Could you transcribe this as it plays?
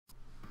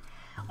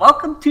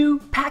Welcome to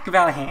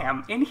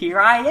Pacvalham, and here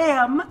I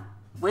am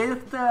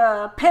with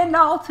the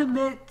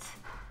penultimate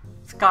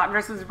Scott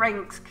vs.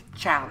 Ranks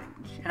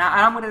challenge. And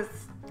I'm gonna,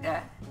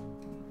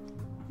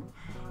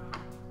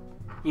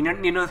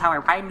 you know how I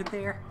rhymed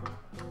there?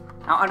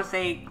 I want to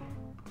say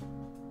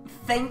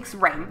thanks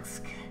Ranks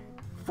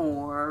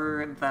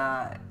for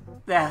the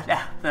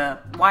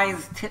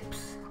wise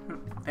tips,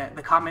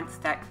 the comments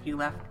that you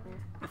left.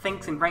 The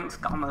thanks and Ranks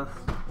almost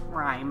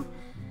rhyme.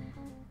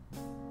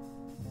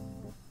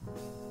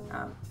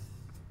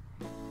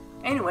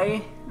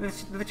 Anyway,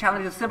 the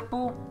challenge is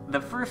simple. The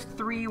first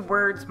 3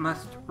 words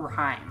must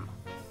rhyme.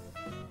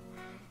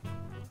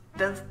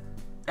 That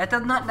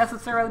does not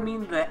necessarily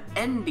mean the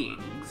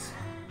endings.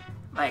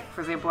 Like,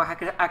 for example, I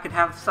could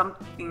have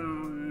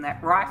something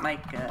that rhyme,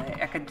 like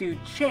I could do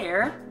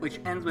chair, which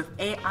ends with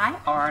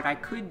A-I-R, and I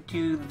could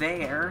do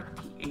there,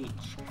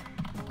 T-H-E-R-E.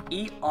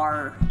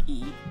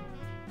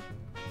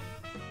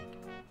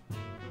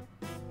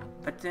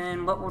 But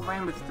then, what would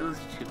rhyme with those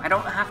two? I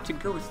don't have to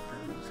go with those.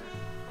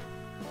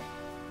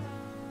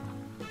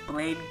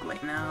 Blade,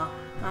 no.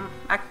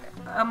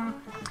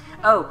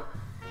 Oh,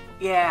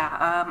 yeah,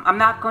 I'm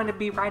not going to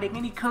be writing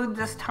any code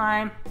this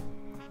time.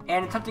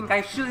 And something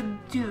I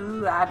should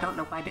do, I don't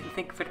know why I didn't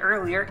think of it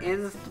earlier,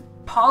 is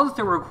pause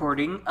the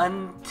recording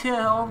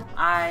until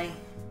I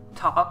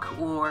talk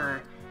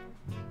or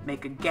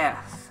make a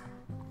guess.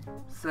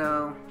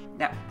 So,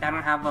 I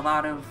don't have a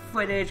lot of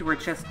footage. We're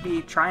just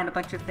me trying a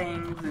bunch of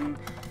things and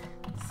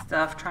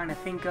stuff, trying to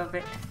think of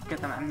it,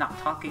 because I'm not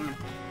talking.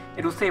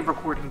 It'll save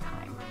recording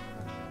time.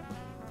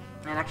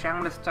 And actually, I'm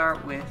going to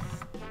start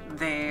with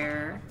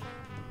there.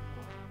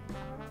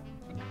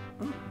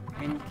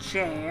 And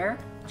chair.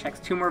 Checks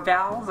 2 more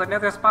vowels.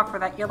 Another spot for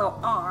that yellow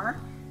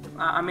R.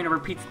 I mean, it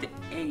repeats the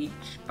H,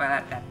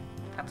 but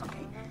that's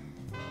okay.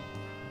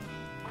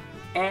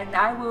 And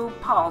I will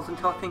pause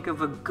until I think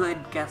of a good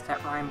guess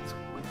that rhymes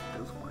with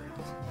those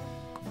words.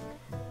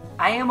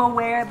 I am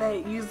aware that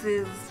it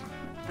uses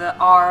the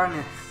R in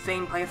the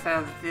same place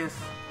as this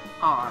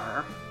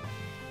R,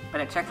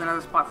 but it checks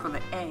another spot for the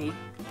A.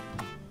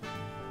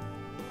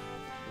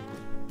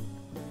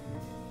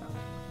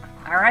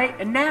 Alright,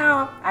 and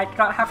now I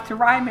don't have to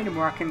rhyme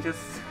anymore. I can just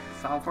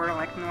solve for it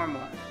like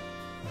normal.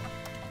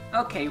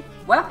 Okay,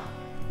 well,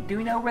 do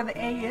we know where the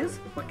A is?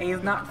 Well, A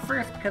is not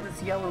first because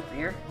it's yellow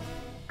there.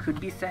 Could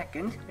be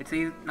second. It's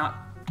not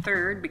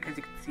third because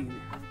you can see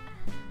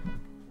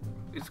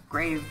it's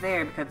gray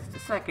there because it's the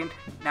second.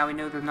 Now we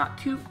know there's not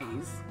 2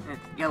 A's, and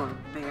it's yellow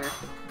there.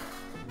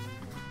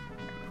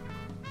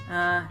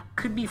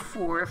 Could be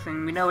fourth,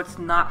 and we know it's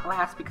not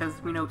last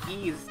because we know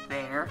E is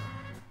there.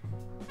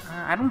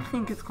 I don't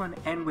think it's going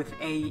to end with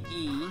A-E.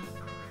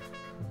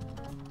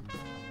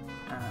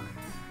 I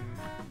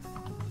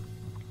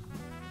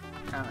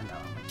don't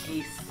know.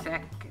 A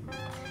second.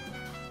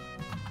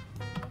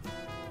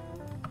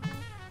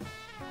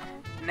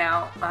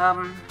 Now,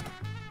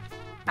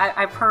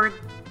 I've heard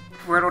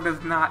Wordle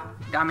does not,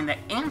 I mean, the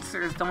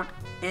answers don't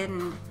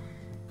end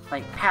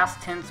like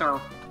past tense or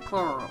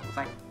plurals,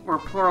 or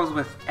plurals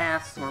with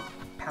S or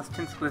past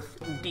tense with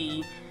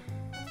D.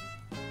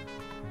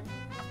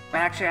 But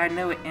actually, I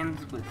know it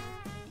ends with E.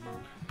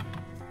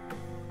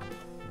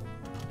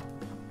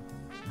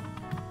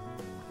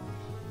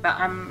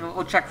 But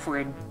we'll check for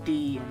a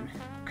D and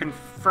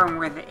confirm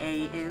where the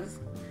A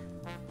is.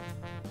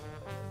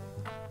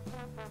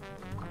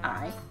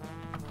 I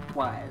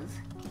was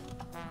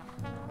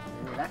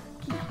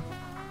lucky.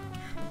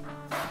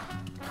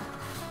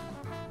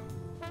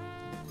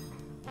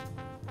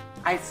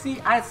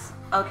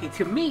 Okay,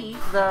 to me,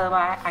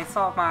 I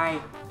saw my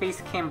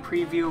Facecam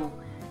preview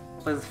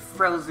was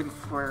frozen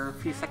for a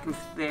few seconds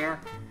there.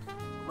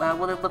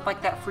 Will it look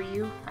like that for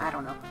you? I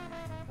don't know.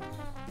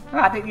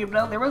 I didn't even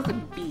know there was a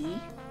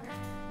B.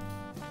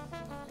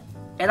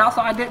 And also,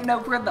 I didn't know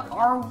where the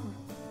R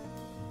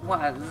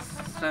was,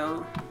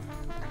 so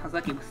I was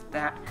lucky with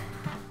that.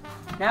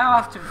 Now I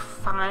have to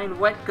find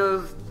what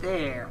goes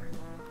there.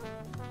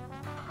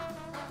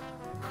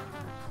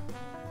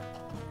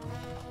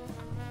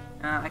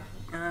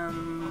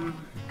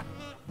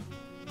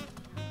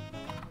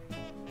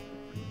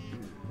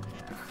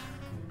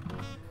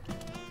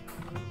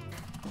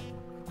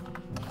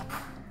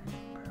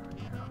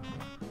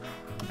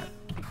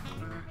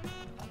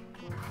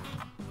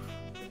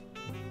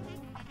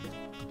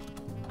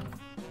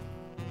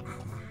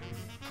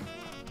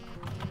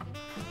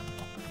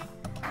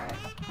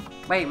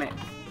 Wait a minute.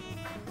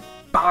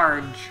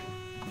 Barge.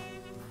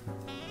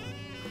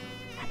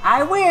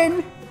 I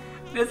win!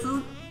 This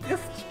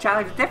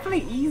challenge is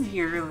definitely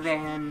easier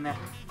than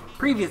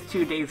previous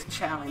 2 days'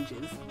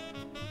 challenges.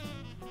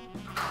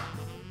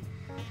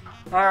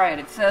 Alright,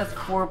 it says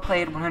 4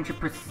 played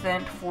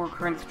 100%, 4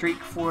 current streak,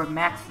 4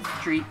 max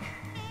streak.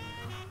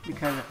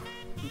 Because I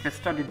just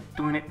started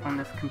doing it on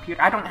this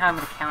computer. I don't have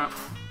an account.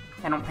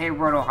 I don't play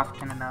Wordle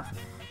often enough.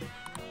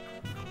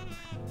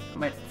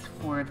 But it's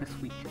for this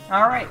week.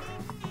 Alright.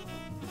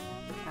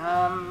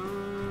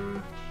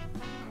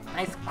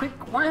 Nice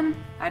quick one.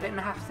 I didn't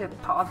have to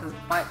pause as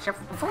much.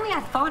 If only I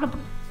thought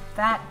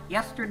that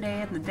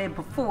yesterday and the day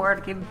before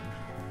to give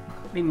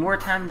me more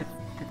time to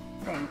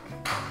think.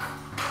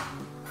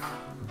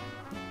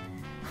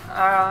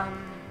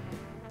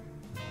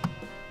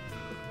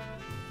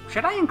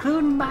 Should I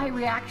include my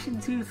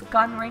reaction to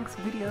Scott and Rank's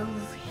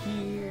videos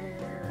here?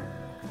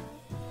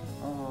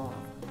 Oh.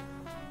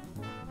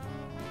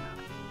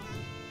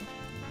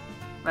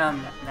 Well,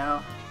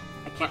 no.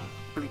 I can't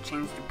really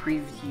change the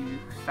preview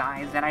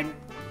size, and I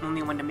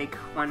only want to make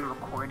one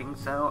recording,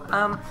 so,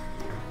 I'm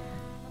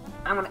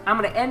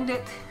gonna end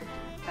it.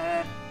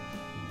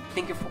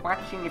 Thank you for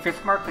watching. If you're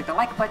smart, click the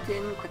like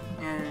button,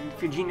 and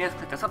if you're genius,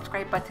 click the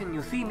subscribe button.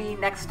 You'll see me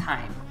next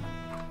time.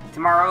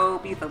 Tomorrow will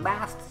be the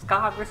last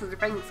Scott vs.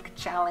 Ranks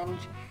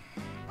challenge,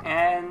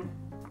 and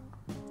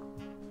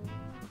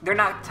they're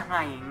not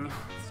tying.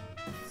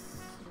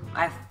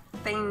 I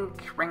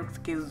think Ranks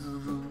is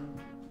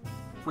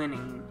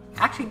winning.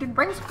 Actually, did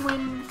Ranks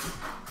win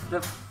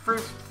the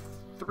first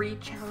 3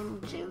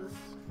 challenges?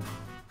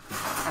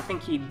 I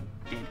think he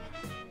did.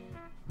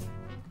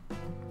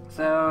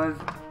 So,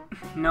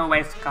 no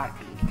way Scott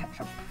can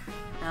catch up.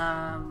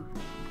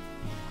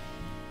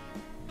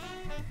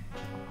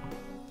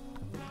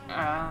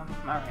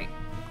 Alright.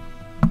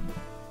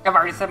 I've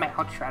already said my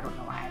outro, I don't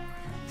know why I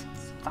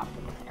stopped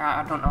it.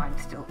 I don't know why I'm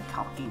still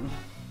talking.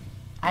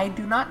 I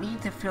do not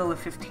need to fill the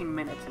 15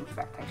 minutes, in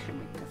fact, I should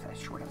make this as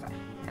short as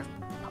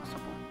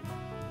possible.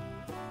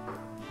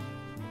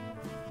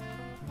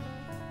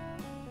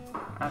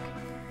 Okay.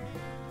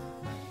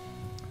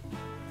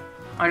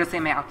 I'll just say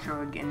my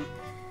outro again.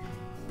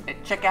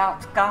 Check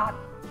out Scott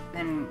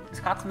and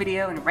Scott's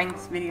video and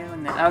Rank's video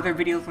and the other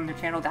videos on their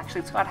channels.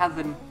 Actually, Scott has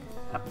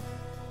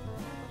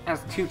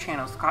 2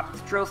 channels. Scott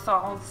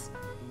Stro-solves,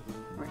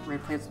 where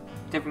he plays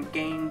different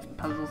games,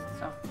 puzzles and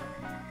stuff,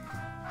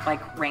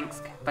 like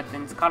Ranks. But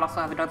then Scott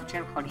also has another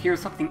channel called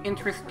Here's Something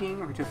Interesting,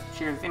 where he just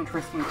shares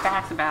interesting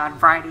facts about a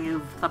variety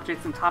of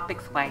subjects and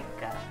topics, like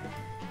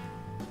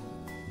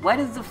what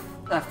is a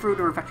fruit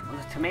or a vegetable?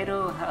 Is a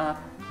tomato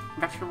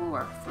vegetable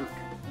or fruit?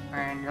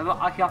 And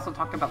he also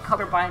talked about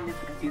color blindness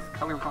because he's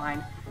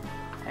colorblind.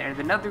 There's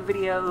another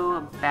video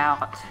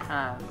about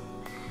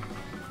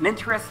an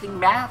interesting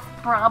math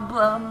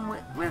problem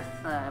with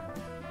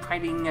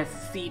finding a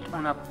seat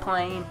on a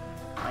plane.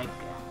 Like,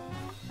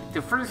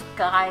 the first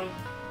guy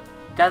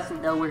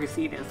doesn't know where his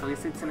seat is, so he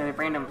sits in a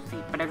random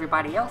seat, but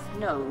everybody else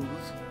knows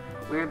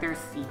where their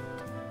seat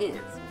is.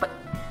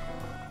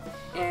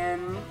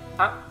 And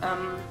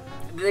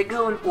they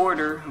go in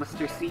order with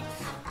their seats,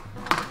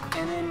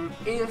 and then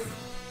if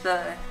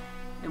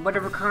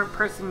whatever current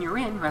person you're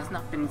in who has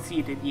not been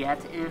seated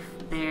yet, if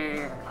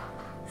their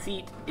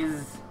seat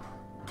is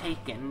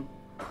taken,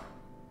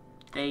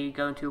 they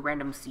go into a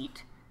random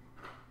seat.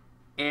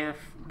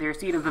 If their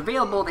seat is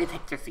available, they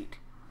take their seat.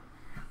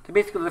 So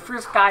basically, the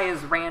first guy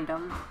is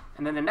random,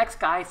 and then the next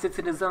guy sits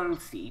in his own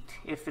seat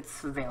if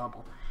it's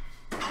available.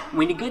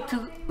 When you get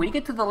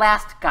to the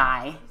last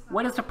guy,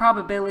 what is the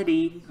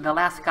probability the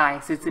last guy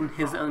sits in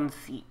his own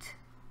seat?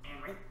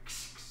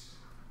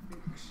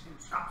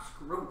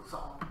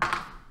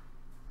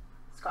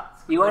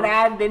 You want to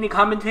add any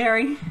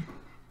commentary?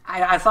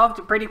 I solved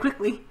it pretty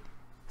quickly.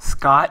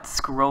 Scott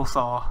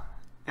Scroll-saw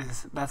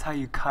that's how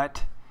you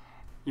cut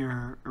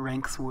your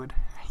Ranks wood.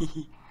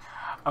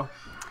 Oh,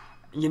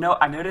 you know,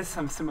 I noticed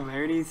some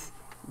similarities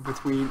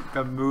between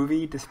the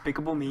movie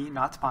Despicable Me,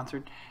 not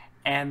sponsored,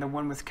 and the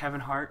one with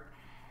Kevin Hart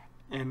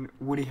and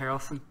Woody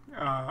Harrelson.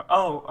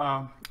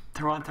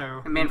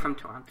 Toronto. The Man from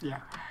Toronto. Yeah.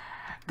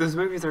 Those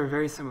movies are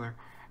very similar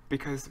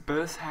because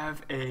both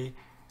have a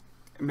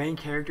main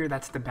character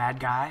that's the bad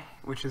guy,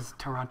 which is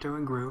Toronto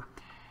and Gru.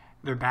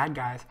 They're bad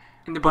guys,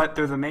 but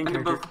they're the main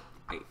character.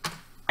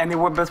 And they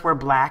both wear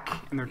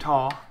black, and they're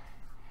tall,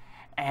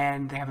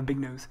 and they have a big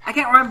nose. I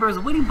can't remember. Is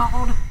Woody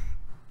bald?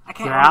 I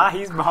can't remember. Yeah,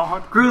 he's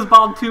bald. Gru's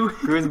bald too.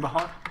 Gru's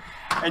bald.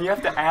 And you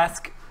have to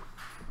ask,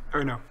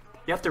 or no,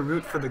 you have to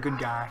root for the good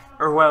guy,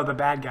 or well, the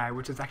bad guy,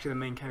 which is actually the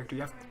main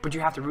character. But you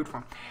have to root for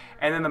him.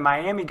 And then the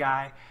Miami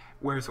guy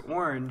wears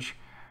orange.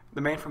 The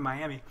man from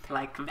Miami.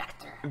 Like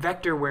Vector.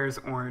 Vector wears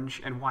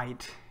orange and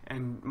white,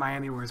 and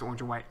Miami wears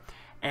orange and white.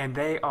 And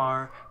they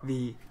are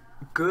the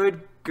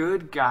good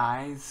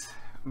guys,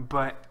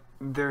 but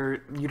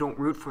you don't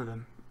root for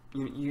them.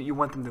 You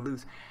want them to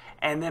lose.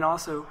 And then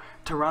also,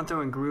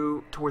 Toronto and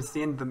Gru, towards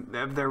the end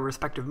of their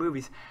respective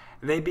movies,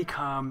 they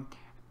become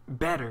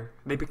better.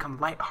 They become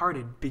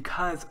lighthearted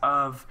because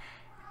of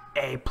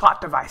a plot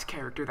device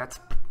character that's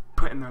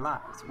put in their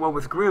lives. Well,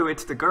 with Gru,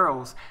 it's the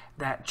girls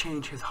that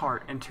change his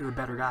heart into a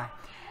better guy.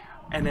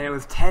 And then it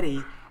was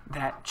Teddy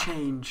that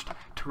changed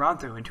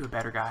Toronto into a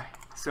better guy.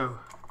 So,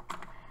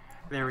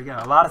 there we go.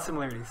 A lot of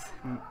similarities.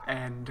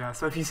 And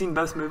so if you've seen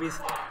both movies,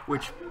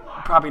 which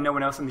probably no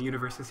one else in the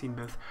universe has seen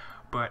both,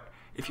 but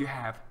if you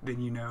have,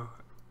 then you know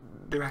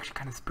they're actually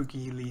kind of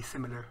spookily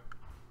similar.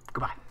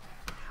 Goodbye.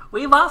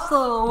 We've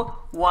also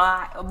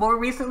more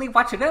recently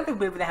watched another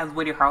movie that has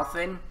Woody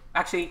Harrelson.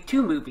 Actually,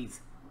 2 movies.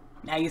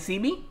 Now You See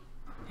Me,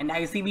 and Now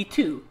You See Me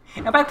 2.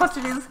 And my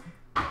question is,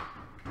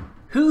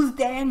 who's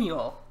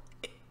Daniel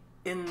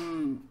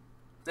in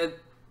the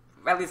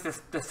at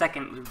least the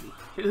second movie.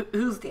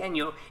 Who's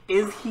Daniel?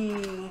 Is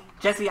he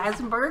Jesse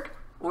Eisenberg?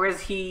 Or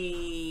is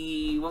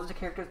he... what was the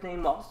character's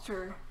name?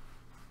 Walter?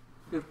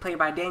 Who's played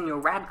by Daniel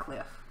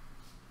Radcliffe.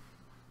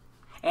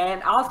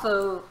 And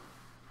also,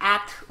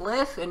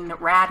 Atlas and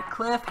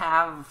Radcliffe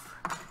have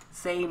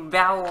same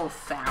vowel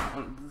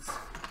sounds.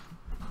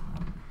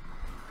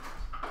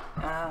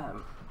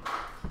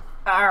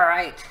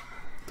 Alright.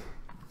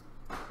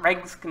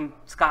 Regs and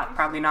Scott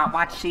probably not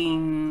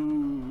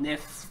watching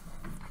this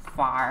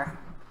far.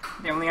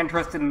 They're only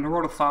interested in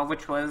Stro-solves,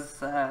 which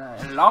was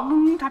a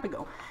long time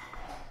ago.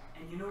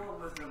 And you know what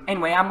was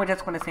Anyway, I'm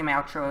just going to say my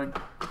outro.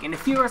 And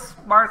if you're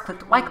smart, click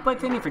the like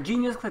button. If you're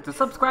genius, click the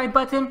subscribe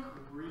button.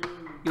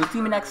 You'll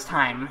see me next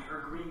time. or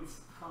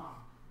Green's thumb?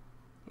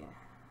 Yeah.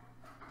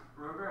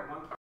 Remember at one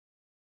point?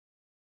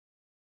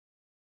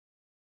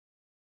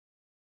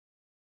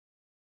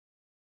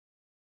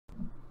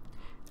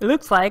 It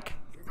looks like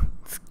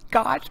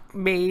Scott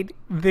made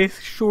this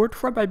short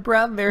for my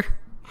brother,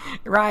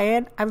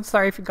 Ryan. I'm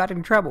sorry if you got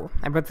in trouble.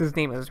 My brother's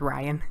name is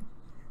Ryan.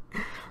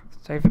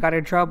 Sorry if you got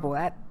in trouble.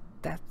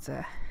 That's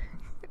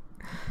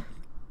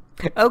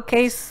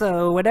Okay,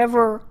 so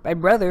whenever my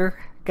brother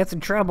gets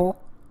in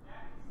trouble,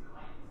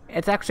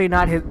 it's actually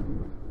not his...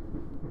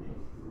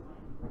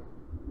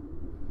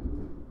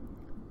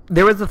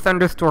 There was a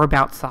thunderstorm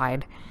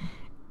outside.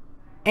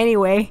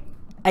 Anyway,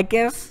 I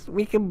guess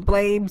we can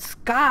blame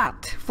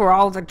Scott for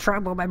all the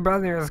trouble my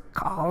brother has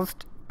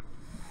caused.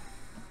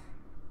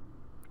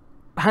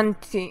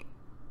 Hunting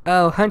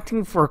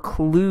for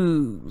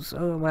clues.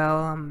 Oh,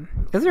 well,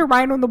 is there a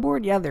Ryan on the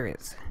board? Yeah, there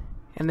is.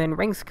 And then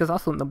Ringsk is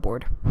also on the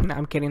board. No,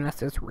 I'm kidding, that's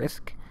just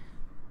Risk.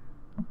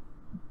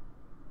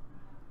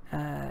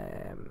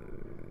 If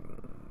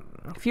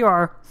you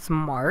are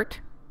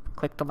smart,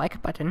 click the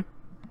like button.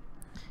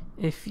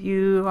 If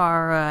you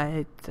are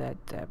a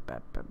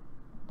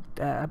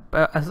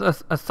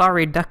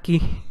sorry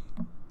ducky,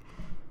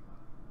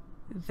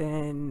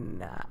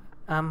 then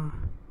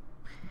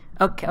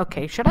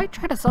okay. Should I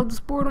try to sell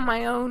this board on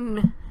my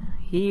own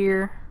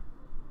here?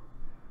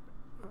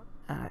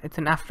 It's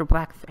an After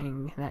Black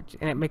thing, and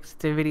it makes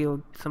the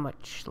video so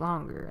much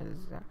longer.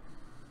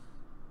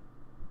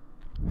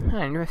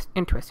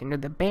 Interesting. They're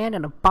the band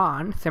and a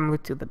bond, similar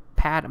to the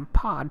pad and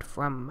pod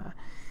from, I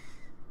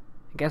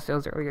guess it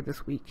was earlier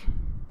this week.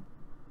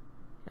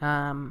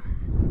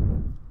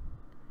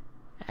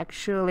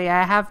 Actually,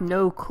 I have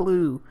no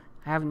clue.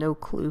 I'm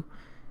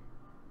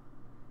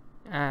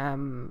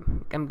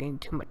getting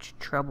too much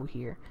trouble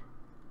here.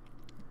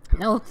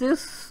 Now,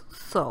 this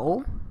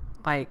sole,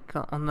 like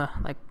on the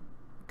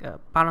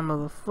bottom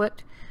of the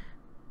foot,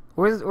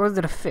 or is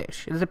it a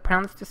fish? Is it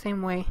pronounced the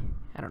same way?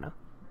 I don't know.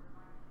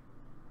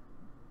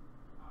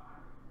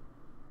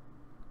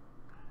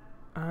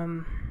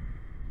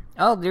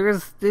 Oh,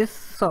 there's this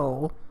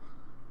sole.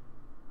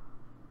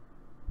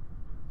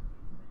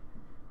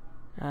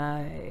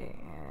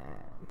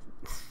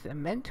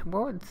 Cement?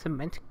 What would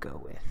cement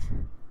go with?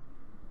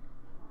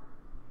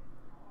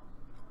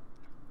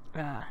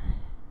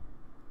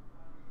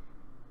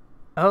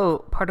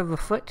 Oh, part of the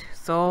foot,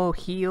 sole,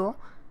 heel.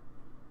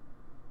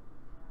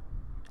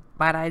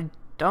 But I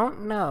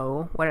don't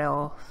know what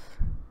else.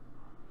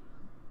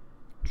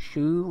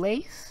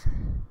 Shoelace?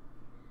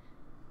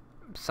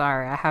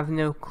 Sorry, I have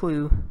no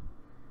clue.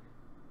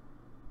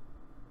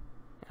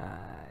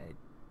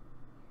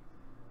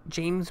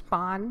 James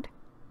Bond?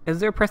 Is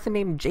there a person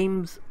named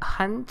James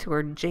Hunt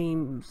or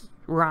James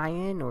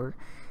Ryan or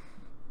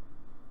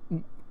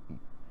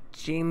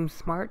James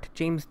Smart?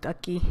 James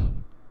Ducky?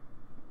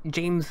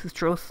 James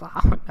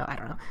Stro-solves? No, I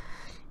don't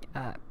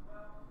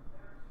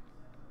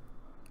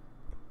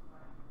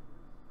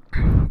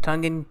know.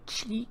 Tongue in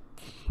cheek?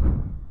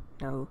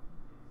 No.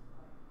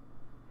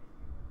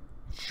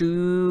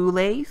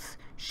 Shoelace?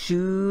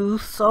 Shoe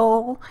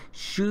sole?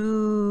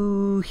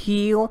 Shoe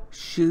heel?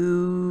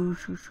 Shoe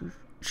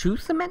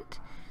cement?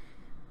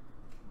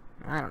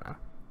 I don't know.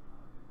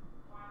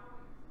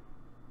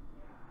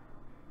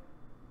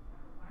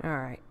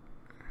 Alright.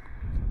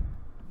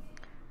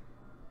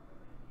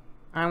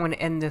 I'm going to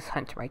end this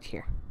hunt right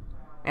here.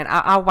 And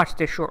I'll watch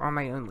this short on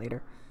my own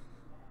later.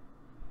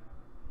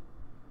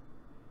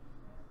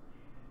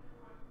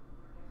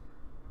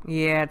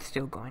 Yeah, it's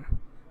still going.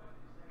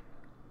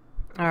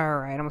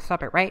 Alright, I'm going to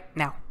stop it right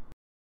now.